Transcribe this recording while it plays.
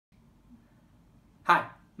Hi,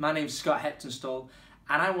 my name's Scott Heptonstall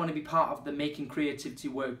and I want to be part of the Making Creativity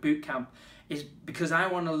Work Bootcamp is because I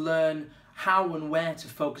want to learn how and where to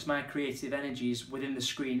focus my creative energies within the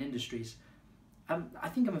screen industries. I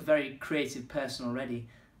think I'm a very creative person already.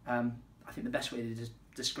 I think the best way to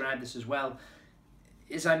describe this as well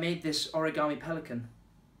is I made this origami pelican.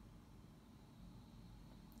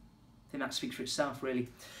 I think that speaks for itself really.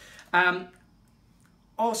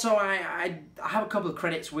 Also, I have a couple of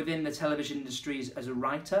credits within the television industries as a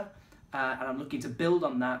writer, and I'm looking to build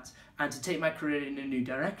on that and to take my career in a new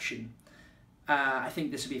direction. I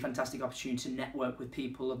think this would be a fantastic opportunity to network with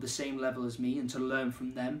people of the same level as me and to learn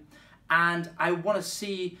from them. And I want to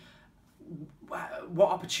see what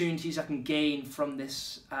opportunities I can gain from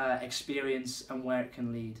this experience and where it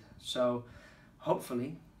can lead. So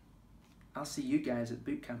hopefully, I'll see you guys at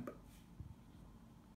Bootcamp.